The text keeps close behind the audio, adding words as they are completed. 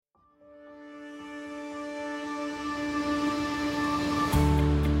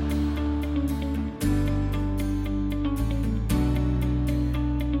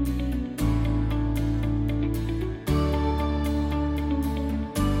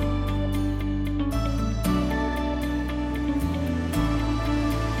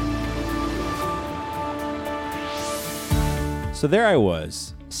So there I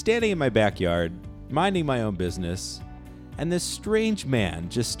was, standing in my backyard, minding my own business, and this strange man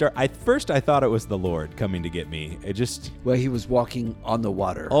just At first I thought it was the Lord coming to get me. Well, he was walking on the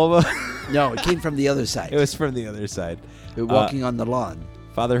water. Almost. No, it came from the other side. It was from the other side. Walking on the lawn.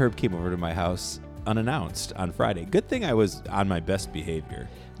 Father Herb came over to my house unannounced on Friday. Good thing I was on my best behavior.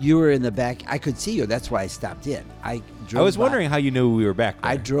 You were in the back. I could see you. That's why I stopped in. I was wondering how you knew we were back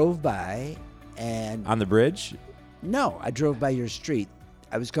there. I drove by and... On the bridge? No, I drove by your street.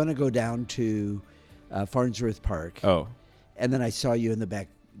 I was going to go down to Farnsworth Park. Oh. And then I saw you in the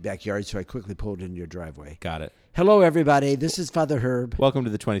backyard, so I quickly pulled into your driveway. Got it. Hello, everybody. This is Father Herb. Welcome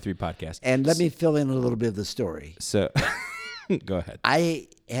to the 23 podcast. And let me fill in a little bit of the story. So, go ahead. I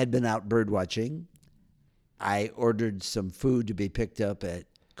had been out bird watching. I ordered some food to be picked up at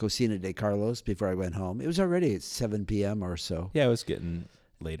Cocina de Carlos before I went home. It was already at 7 p.m. or so. Yeah, it was getting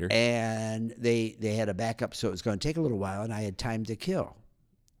later. And they had a backup, so it was going to take a little while, and I had time to kill.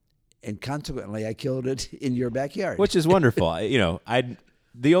 And consequently, I killed it in your backyard. Which is wonderful.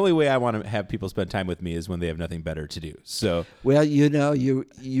 The only way I want to have people spend time with me is when they have nothing better to do. So, well,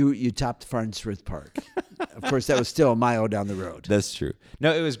 you topped Farnsworth Park. Of course, that was still a mile down the road. That's true.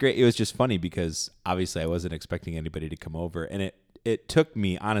 No, it was great. It was just funny because obviously I wasn't expecting anybody to come over, and it took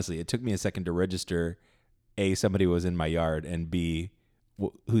me a second to register A, somebody was in my yard, and B,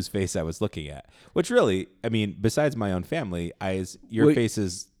 whose face I was looking at. Which really, I mean, besides my own family, your face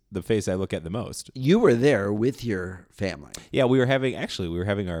is the face I look at the most. You were there with your family. Yeah, we were having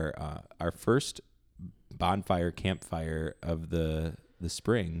our first bonfire campfire of the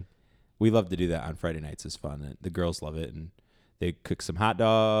spring. We love to do that on Friday nights. It's fun. And the girls love it, and they cooked some hot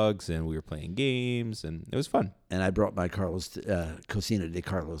dogs, and we were playing games, and it was fun. And I brought my Cocina de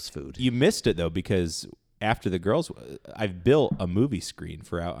Carlos food. You missed it though, because after the girls, I've built a movie screen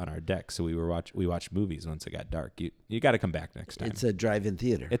for out on our deck, so we watched movies once it got dark. You got to come back next time. It's a drive-in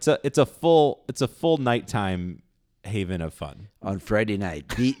theater. It's a full nighttime haven of fun on Friday night.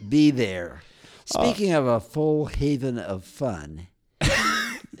 Be there. Speaking of a full haven of fun,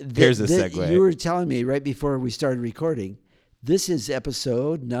 there's a segue. You were telling me right before we started recording. This is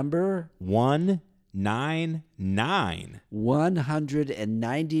episode number 199.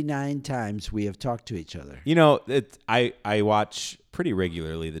 199 times we have talked to each other. You know, I watch pretty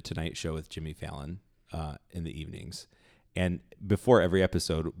regularly The Tonight Show with Jimmy Fallon in the evenings. And before every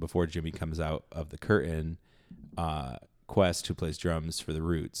episode, before Jimmy comes out of the curtain, Quest, who plays drums for The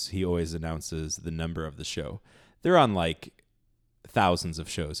Roots, he always announces the number of the show. They're on like thousands of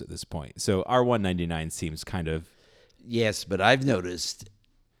shows at this point. So our 199 seems kind of... Yes, but I've noticed...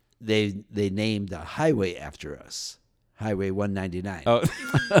 They named a highway after us, Highway 199. Oh,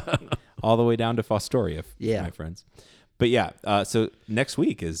 all the way down to Fostoria, my friends. But yeah, so next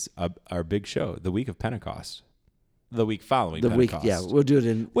week is our big show, the week of Pentecost, the week following Pentecost. We'll do it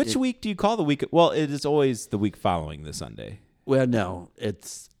in... Which week do you call the week? Well, it is always the week following the Sunday. Well, no,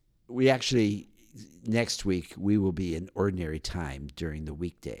 next week we will be in ordinary time during the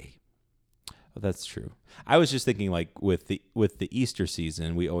weekday. Oh, that's true. I was just thinking, like with the Easter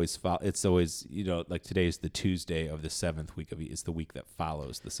season, we always it's always like today is the Tuesday of the 7th week of it's the week that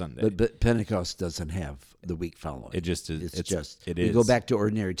follows the Sunday. But Pentecost doesn't have the week following. It just is. We go back to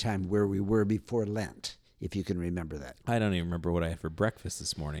ordinary time where we were before Lent, if you can remember that. I don't even remember what I had for breakfast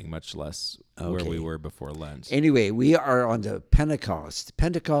this morning, much less where we were before Lent. Anyway, we are on to Pentecost.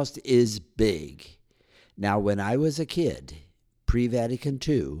 Pentecost is big. Now, when I was a kid, pre-Vatican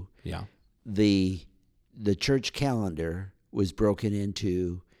II, yeah. The church calendar was broken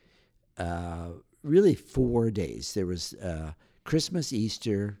into really 4 days. There was Christmas,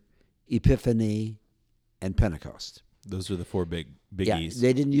 Easter, Epiphany, and Pentecost. Those are the 4 biggies. Yeah,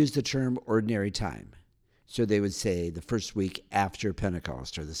 they didn't use the term ordinary time. So they would say the first week after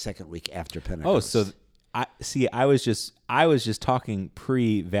Pentecost or the second week after Pentecost. Oh, so I was just talking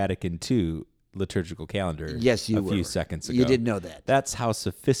pre-Vatican II liturgical calendar. Yes, you were. A few seconds ago. You didn't know that. That's how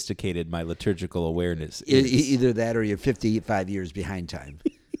sophisticated my liturgical awareness is. is. Either that or you're 55 years behind time.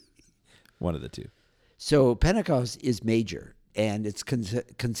 One of the two. So Pentecost is major, and it's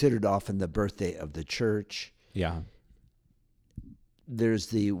considered often the birthday of the church. Yeah. There's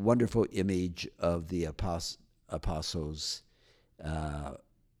the wonderful image of the apostles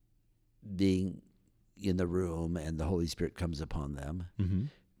being in the room, and the Holy Spirit comes upon them. Mm-hmm.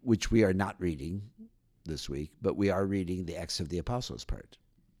 Which we are not reading this week, but we are reading the Acts of the Apostles part.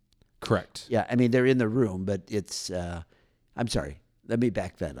 Correct. Yeah, I mean, they're in the room, but it's, I'm sorry, let me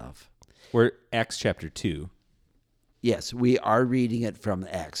back that off. We're Acts chapter 2. Yes, we are reading it from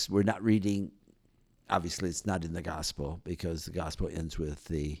Acts. We're not reading, obviously it's not in the gospel, because the gospel ends with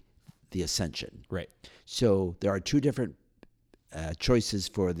the ascension. Right. So there are 2 different choices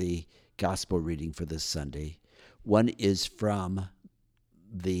for the gospel reading for this Sunday. One is from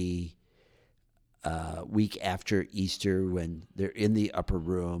the week after Easter when they're in the upper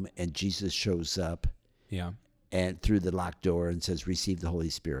room and Jesus shows up Yeah. and through the locked door and says, "Receive the Holy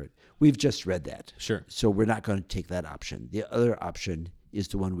Spirit." We've just read that. Sure. So we're not going to take that option. The other option is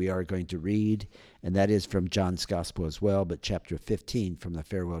the one we are going to read, and that is from John's Gospel as well, but chapter 15 from the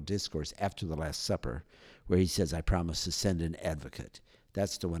Farewell Discourse after the Last Supper, where he says, "I promise to send an advocate."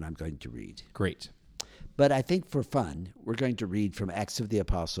 That's the one I'm going to read. Great. But I think for fun, we're going to read from Acts of the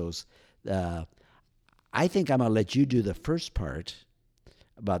Apostles. I think I'm going to let you do the first part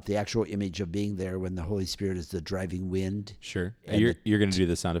about the actual image of being there when the Holy Spirit is the driving wind. Sure. And You're going to do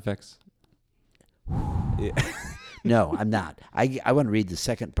the sound effects? Yeah. No, I'm not. I want to read the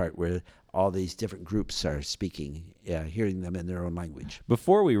second part where all these different groups are speaking, hearing them in their own language.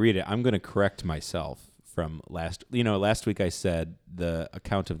 Before we read it, I'm going to correct myself from last week I said the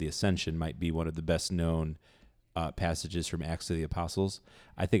account of the Ascension might be one of the best known passages from Acts of the Apostles.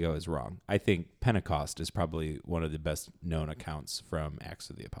 I think I was wrong. I think Pentecost is probably one of the best known accounts from Acts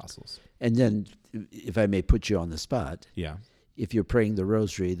of the Apostles. And then, if I may put you on the spot, Yeah. if you're praying the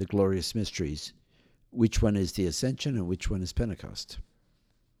rosary, the glorious mysteries, which one is the Ascension and which one is Pentecost?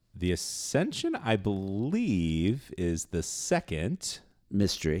 The Ascension, I believe, is the second,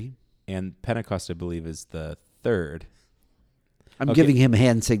 Mystery. and Pentecost, I believe, is the third. I'm Okay. giving him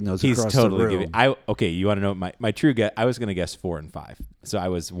hand signals He's across totally the room. giving. Okay, you want to know my true guess? I was going to guess 4 and 5, so I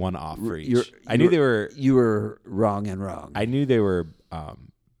was one off for each. I knew they were. You were wrong and wrong. I knew they were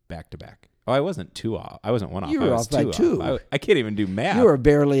back to back. Oh, I wasn't 2 off. I wasn't 1 off. You I were was off by 2. I can't even do math. You were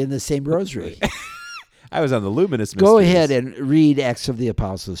barely in the same rosary. I was on the luminous. Go mysteries. ahead and read Acts of the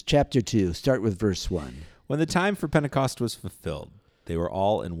Apostles, chapter 2. Start with verse 1. When the time for Pentecost was fulfilled, they were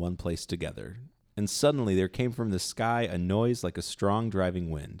all in one place together. And suddenly there came from the sky a noise like a strong driving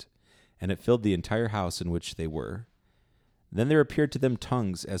wind, and it filled the entire house in which they were. Then there appeared to them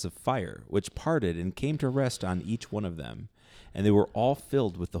tongues as of fire, which parted and came to rest on each one of them. And they were all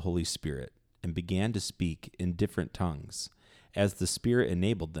filled with the Holy Spirit, and began to speak in different tongues, as the Spirit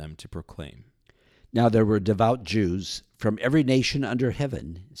enabled them to proclaim. Now there were devout Jews from every nation under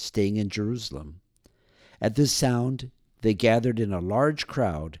heaven staying in Jerusalem. At this sound they gathered in a large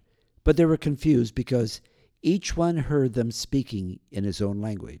crowd, but they were confused because each one heard them speaking in his own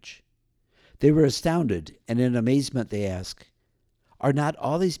language. They were astounded, and in amazement they asked, "Are not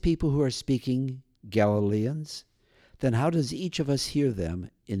all these people who are speaking Galileans? Then how does each of us hear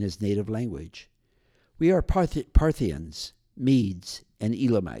them in his native language? We are Parthians, Medes, and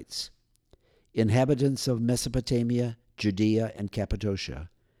Elamites, inhabitants of Mesopotamia, Judea, and Cappadocia,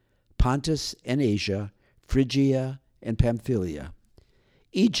 Pontus and Asia, Phrygia and Pamphylia,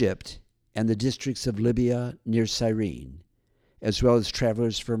 Egypt and the districts of Libya near Cyrene, as well as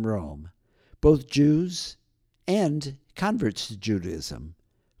travelers from Rome, both Jews and converts to Judaism,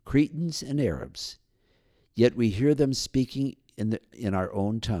 Cretans and Arabs. Yet we hear them speaking in our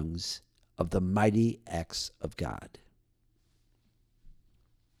own tongues of the mighty acts of God."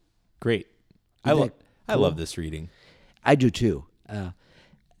 Great. Isn't that I love this reading. I do too. I'm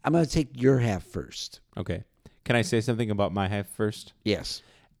going to take your half first. Okay. Can I say something about my half first? Yes.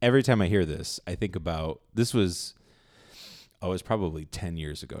 Every time I hear this, I think about this was it was probably 10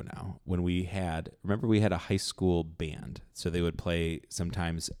 years ago now when we had a high school band. So they would play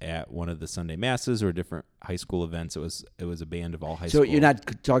sometimes at one of the Sunday masses or different high school events. It was a band of all high school. So you're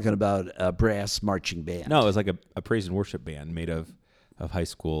not talking about a brass marching band. No, it was like a praise and worship band made of high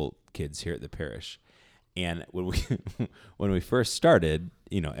school kids here at the parish. And when we first started,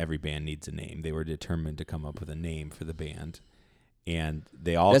 every band needs a name. They were determined to come up with a name for the band. And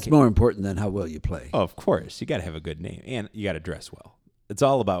they all That's more important than how well you play. Oh, of course. You got to have a good name, and you got to dress well. It's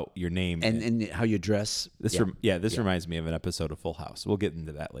all about your name and how you dress. This reminds me of an episode of Full House. We'll get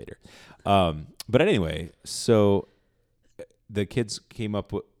into that later. But anyway, so the kids came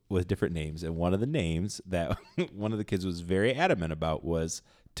up with different names, and one of the names that one of the kids was very adamant about was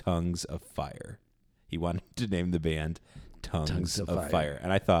Tongues of Fire. He wanted to name the band Tongues of Fire.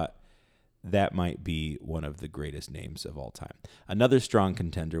 And I thought that might be one of the greatest names of all time. Another strong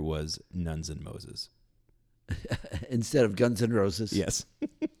contender was Nuns and Moses. Instead of Guns N' Roses. Yes.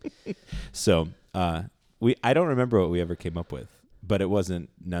 So I don't remember what we ever came up with, but it wasn't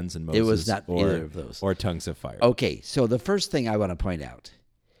Nuns and Moses. It was not either of those. Or Tongues of Fire. Okay, so the first thing I want to point out,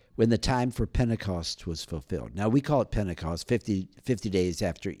 when the time for Pentecost was fulfilled. Now, we call it Pentecost, 50 days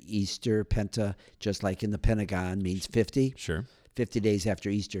after Easter. Penta, just like in the Pentagon, means 50. Sure. 50 days after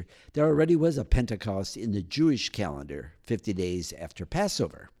Easter. There already was a Pentecost in the Jewish calendar, 50 days after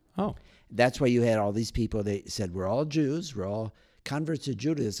Passover. Oh. That's why you had all these people. They said, we're all Jews. We're all converts to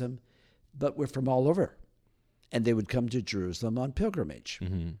Judaism, but we're from all over. And they would come to Jerusalem on pilgrimage.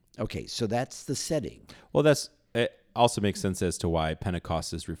 Okay, so that's the setting. Well, it also makes sense as to why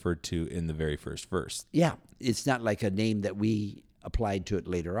Pentecost is referred to in the very first verse. Yeah, it's not like a name that we applied to it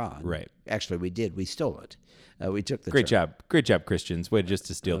later on. Right. Actually, we did. We stole it. We took the Great term. job, Christians. Way just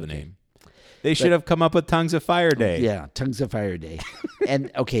to steal the name. They should have come up with Tongues of Fire Day. Yeah, Tongues of Fire Day.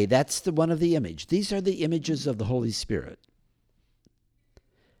 And, okay, that's the one of the image. These are the images of the Holy Spirit.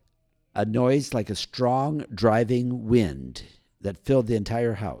 A noise like a strong driving wind that filled the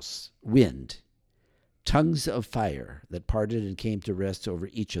entire house. Wind. Tongues of fire that parted and came to rest over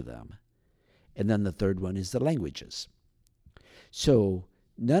each of them. And then the third one is the languages. So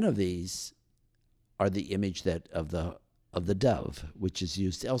none of these are the image of the dove, which is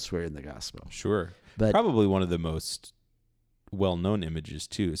used elsewhere in the gospel. Sure. But probably one of the most well-known images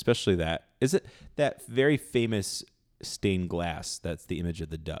too, especially that very famous stained glass that's the image of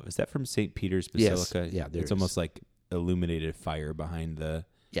the dove. Is that from St. Peter's Basilica? Yes. Yeah, it's almost like illuminated fire behind the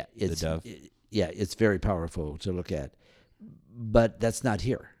dove. It's very powerful to look at. But that's not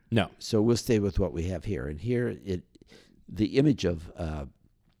here. No. So we'll stay with what we have here. And here, the image of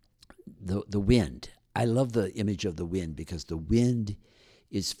the wind. I love the image of the wind because the wind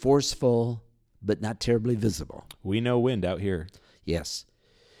is forceful but not terribly visible. We know wind out here. Yes.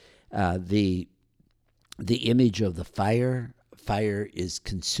 The image of the fire. Fire is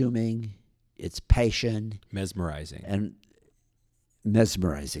consuming. It's passion. Mesmerizing. And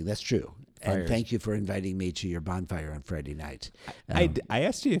mesmerizing. That's true. Fires. And thank you for inviting me to your bonfire on Friday night. I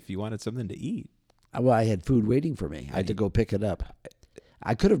asked you if you wanted something to eat. Well, I had food waiting for me. I had to go pick it up.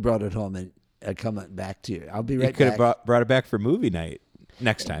 I could have brought it home and come back to you. I'll be right back. You could have brought it back for movie night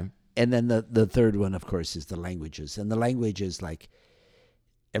next time. And then the third one, of course, is the languages. And the language is like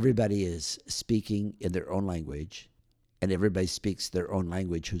everybody is speaking in their own language, and everybody speaks their own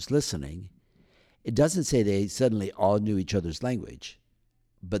language who's listening. It doesn't say they suddenly all knew each other's language,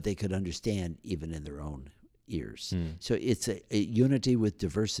 but they could understand even in their own ears. So it's a unity with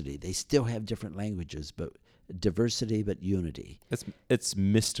diversity. They still have different languages, but diversity, but unity. It's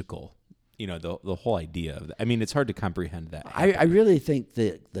mystical. The whole idea of that. I mean, it's hard to comprehend that. I really think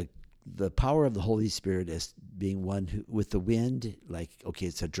that the power of the Holy Spirit as being one who, with the wind, like, okay,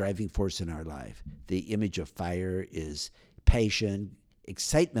 it's a driving force in our life. The image of fire is passion,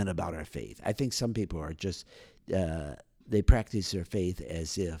 excitement about our faith. I think some people are just, they practice their faith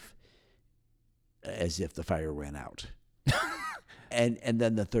as if the fire went out. and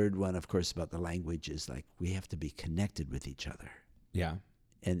then the third one, of course, about the language is like we have to be connected with each other. Yeah.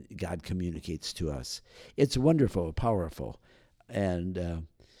 And God communicates to us. It's wonderful, powerful. And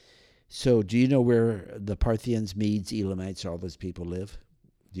so do you know where the Parthians, Medes, Elamites, all those people live?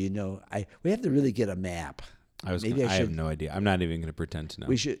 Do you know? We have to really get a map. I have no idea. I'm not even going to pretend to know.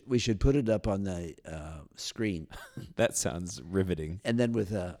 We should put it up on the screen. That sounds riveting. And then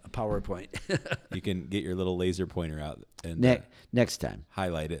with a PowerPoint. You can get your little laser pointer out and next time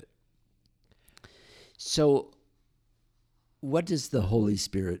highlight it. So what does the Holy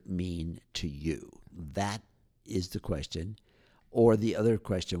Spirit mean to you? That is the question. Or the other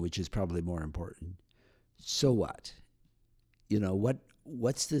question, which is probably more important. So what?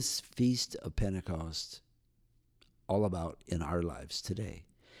 What's this Feast of Pentecost all about in our lives today?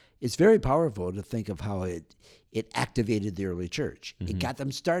 It's very powerful to think of how it activated the early church. Mm-hmm. It got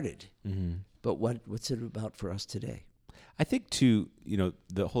them started. Mm-hmm. But what's it about for us today? I think too,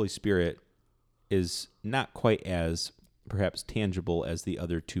 the Holy Spirit is not quite as perhaps tangible as the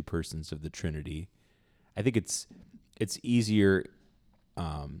other two persons of the Trinity. I think it's easier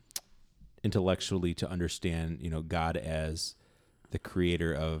intellectually to understand, God as the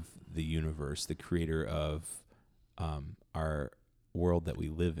creator of the universe, the creator of our world that we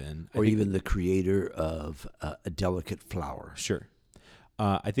live in. Or even the creator of a delicate flower. Sure.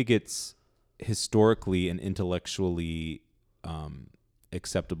 I think it's historically and intellectually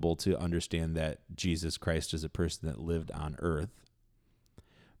acceptable to understand that Jesus Christ is a person that lived on earth.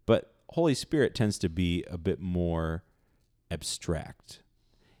 But Holy Spirit tends to be a bit more abstract.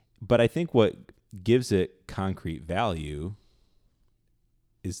 But I think what gives it concrete value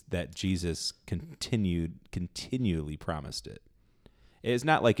is that Jesus continually promised it. It's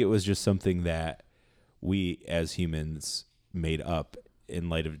not like it was just something that we as humans made up in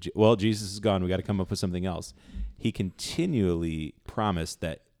light of, Jesus is gone, we got to come up with something else. He continually promised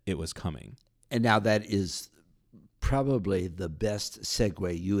that it was coming. And now that is probably the best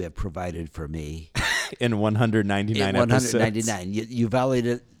segue you have provided for me in 199 in episodes. 199. You volleyed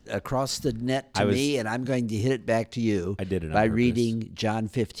it across the net to me, and I'm going to hit it back to you. I did it on by purpose. reading John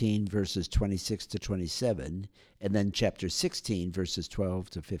 15, verses 26 to 27, and then chapter 16, verses 12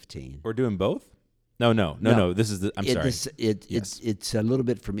 to 15. We're doing both? No. This is I'm sorry. It's a little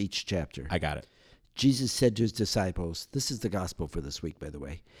bit from each chapter. I got it. Jesus said to his disciples, this is the gospel for this week, by the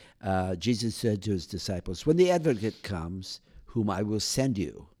way. Jesus said to his disciples, when the advocate comes, whom I will send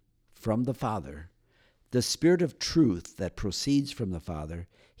you from the Father, the Spirit of truth that proceeds from the Father,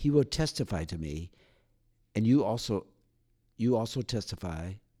 he will testify to me, and you also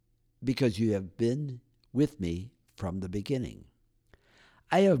testify, because you have been with me from the beginning.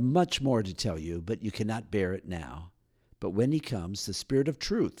 I have much more to tell you, but you cannot bear it now. But when he comes, the Spirit of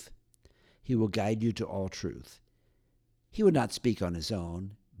truth, he will guide you to all truth. He will not speak on his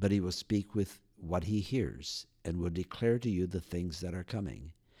own, but he will speak with what he hears, and will declare to you the things that are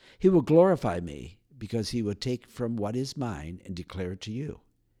coming. He will glorify me, because he will take from what is mine and declare it to you.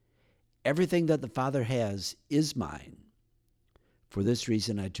 Everything that the Father has is mine. For this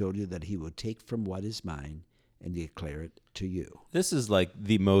reason I told you that he will take from what is mine and declare it to you. This is like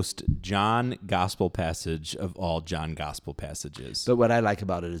the most John gospel passage of all John gospel passages. But what I like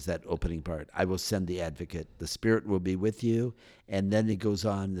about it is that opening part. I will send the advocate. The Spirit will be with you. And then it goes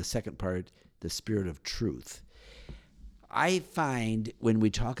on, the second part, the Spirit of truth. I find when we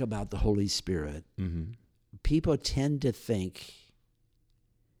talk about the Holy Spirit, people tend to think,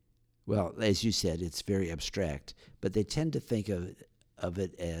 well, as you said, it's very abstract, but they tend to think of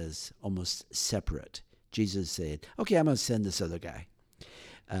it as almost separate. Jesus said, okay, I'm going to send this other guy.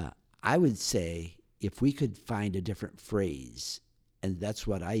 I would say if we could find a different phrase, and that's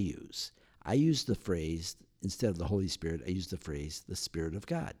what I use. I use the phrase, instead of the Holy Spirit, I use the phrase, the Spirit of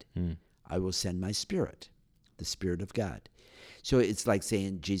God. I will send my Spirit, the Spirit of God. So it's like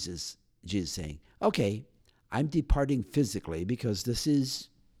saying, Jesus saying, okay, I'm departing physically because this is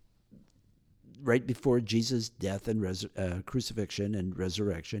right before Jesus' death and crucifixion and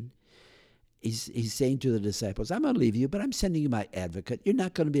resurrection. He's saying to the disciples, I'm going to leave you, but I'm sending you my advocate. You're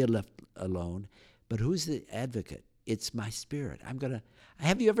not going to be left alone. But who's the advocate? It's my Spirit.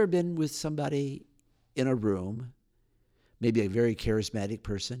 Have you ever been with somebody in a room, maybe a very charismatic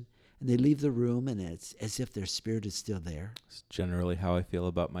person, and they leave the room and it's as if their spirit is still there? It's generally how I feel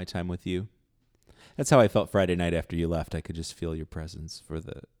about my time with you. That's how I felt Friday night after you left. I could just feel your presence for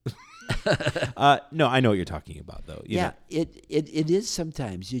the... No, I know what you're talking about, though. You know. It is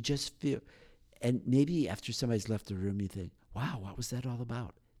sometimes. You just feel... And maybe after somebody's left the room, you think, wow, what was that all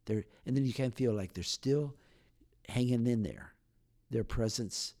about? And then you kind of feel like they're still hanging in there. Their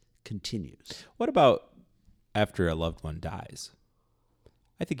presence continues. What about after a loved one dies?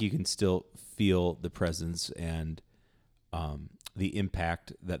 I think you can still feel the presence and the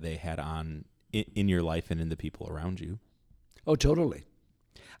impact that they had on in your life and in the people around you. Oh, totally.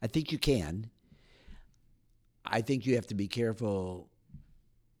 I think you can. I think you have to be careful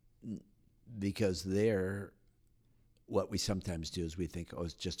because what we sometimes do is we think, oh,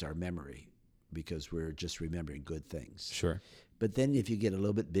 it's just our memory because we're just remembering good things. Sure. But then if you get a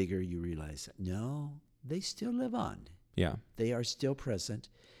little bit bigger, you realize, no, they still live on. Yeah. They are still present,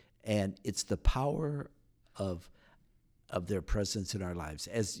 and it's the power of their presence in our lives.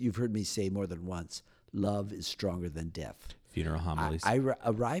 As you've heard me say more than once, love is stronger than death. Funeral homilies. I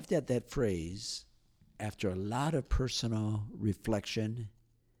arrived at that phrase after a lot of personal reflection,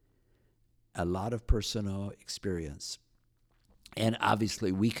 a lot of personal experience. And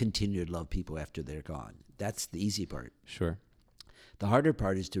obviously, we continue to love people after they're gone. That's the easy part. Sure. The harder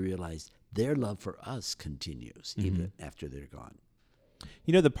part is to realize their love for us continues even after they're gone.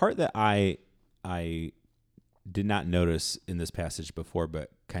 You know, the part that I did not notice in this passage before,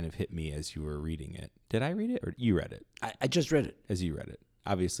 but kind of hit me as you were reading it. Did I read it or you read it? I just read it. As you read it.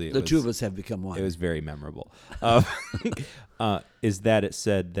 Obviously, the two of us have become one. It was very memorable. Is that it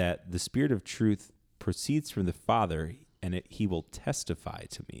said that the Spirit of truth proceeds from the Father and he will testify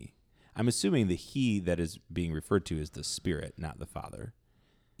to me. I'm assuming the he that is being referred to is the Spirit, not the Father.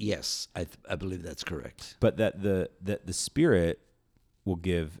 Yes, I believe that's correct. But that the Spirit will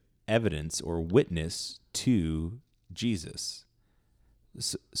give evidence or witness to Jesus.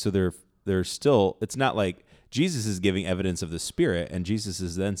 So they're still, it's not like Jesus is giving evidence of the Spirit and Jesus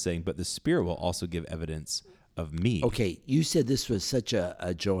is then saying, but the Spirit will also give evidence of me. Okay, you said this was such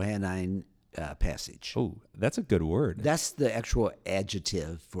a Johannine passage. Oh, that's a good word. That's the actual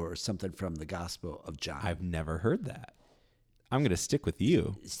adjective for something from the Gospel of John. I've never heard that. I'm going to stick with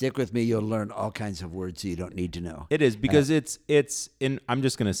you. Stick with me. You'll learn all kinds of words you don't need to know. It is because I'm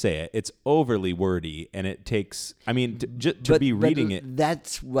just going to say it. It's overly wordy, and it takes. I mean, to be reading it.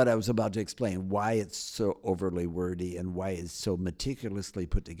 That's what I was about to explain. Why it's so overly wordy and why it's so meticulously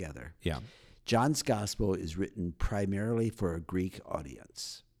put together. Yeah. John's gospel is written primarily for a Greek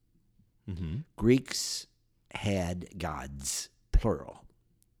audience. Mm-hmm. Greeks had gods, plural.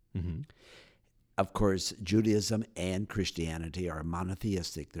 Mm-hmm. Of course, Judaism and Christianity are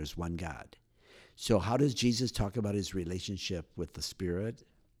monotheistic. There's one God. So how does Jesus talk about his relationship with the Spirit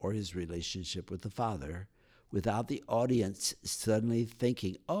or his relationship with the Father without the audience suddenly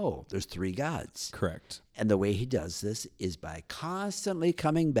thinking, oh, there's three gods? Correct. And the way he does this is by constantly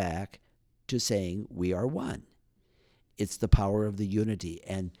coming back to saying we are one. It's the power of the unity.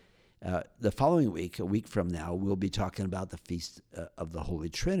 And the following week, a week from now, we'll be talking about the Feast of the Holy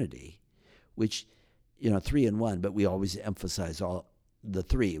Trinity, which, 3 in 1, but we always emphasize all the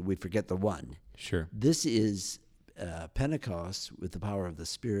three. We forget the one. Sure. This is Pentecost with the power of the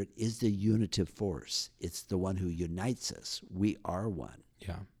Spirit is the unitive force. It's the one who unites us. We are one.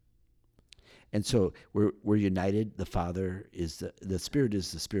 Yeah. And so we're united. The Father is the Spirit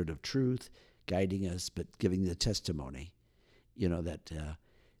is the Spirit of truth, guiding us, but giving the testimony,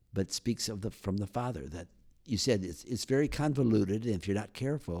 but speaks from the Father. That you said it's very convoluted, and if you're not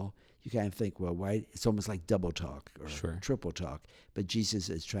careful, you kind of think, well, why? It's almost like double talk or triple talk. But Jesus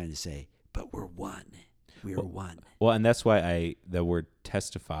is trying to say, but we're one. We are one. Well, and that's why the word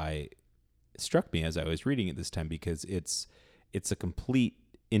testify struck me as I was reading it this time, because it's a complete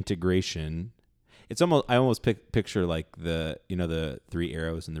integration. It's I almost picture like the 3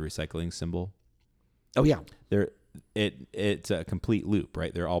 arrows in the recycling symbol. Oh yeah. It's a complete loop,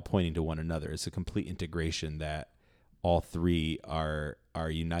 right? They're all pointing to one another. It's a complete integration that all three are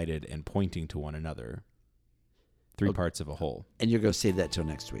united and pointing to one another. Three parts of a whole. And you're going to save that till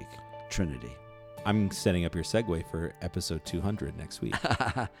next week. Trinity. I'm setting up your segue for episode 200 next week.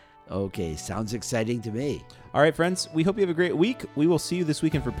 Okay, sounds exciting to me. All right, friends, we hope you have a great week. We will see you this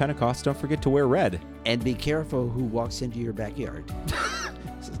weekend for Pentecost. Don't forget to wear red. And be careful who walks into your backyard.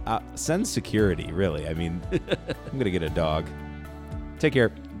 Send security, really. I mean, I'm going to get a dog. Take care.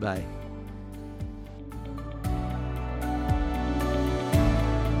 Bye.